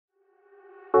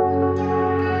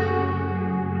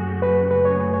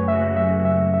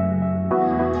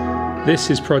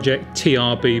This is Project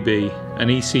TRBB,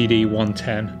 an E.C.D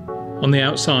 110. On the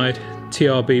outside,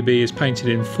 TRBB is painted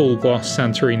in full gloss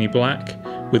Santorini black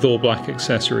with all black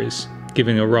accessories,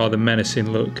 giving a rather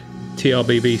menacing look.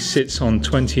 TRBB sits on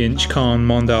 20-inch Cairn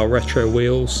Mondale retro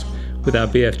wheels with our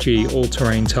BFG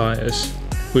all-terrain tyres.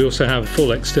 We also have a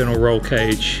full external roll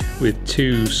cage with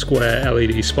 2 square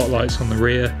LED spotlights on the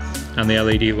rear and the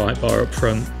LED light bar up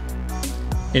front.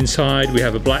 Inside we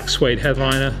have a black suede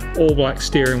headliner, all black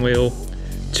steering wheel,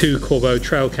 2 Corbeau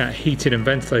Trailcat heated and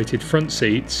ventilated front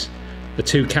seats, a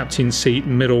 2 captain seat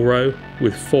middle row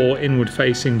with 4 inward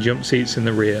facing jump seats in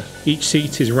the rear. Each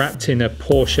seat is wrapped in a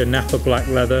Porsche Napa black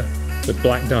leather with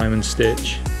black diamond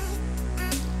stitch.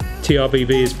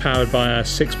 TRBB is powered by our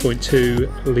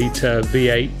 6.2 litre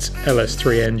V8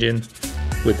 LS3 engine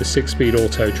with the 6-speed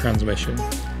auto transmission.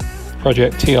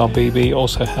 Project TRBB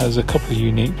also has a couple of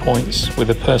unique points with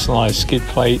a personalised skid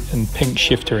plate and pink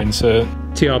shifter insert.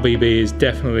 TRBB is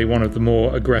definitely one of the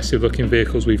more aggressive looking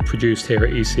vehicles we've produced here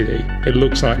at E.C.D. It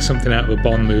looks like something out of a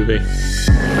Bond movie.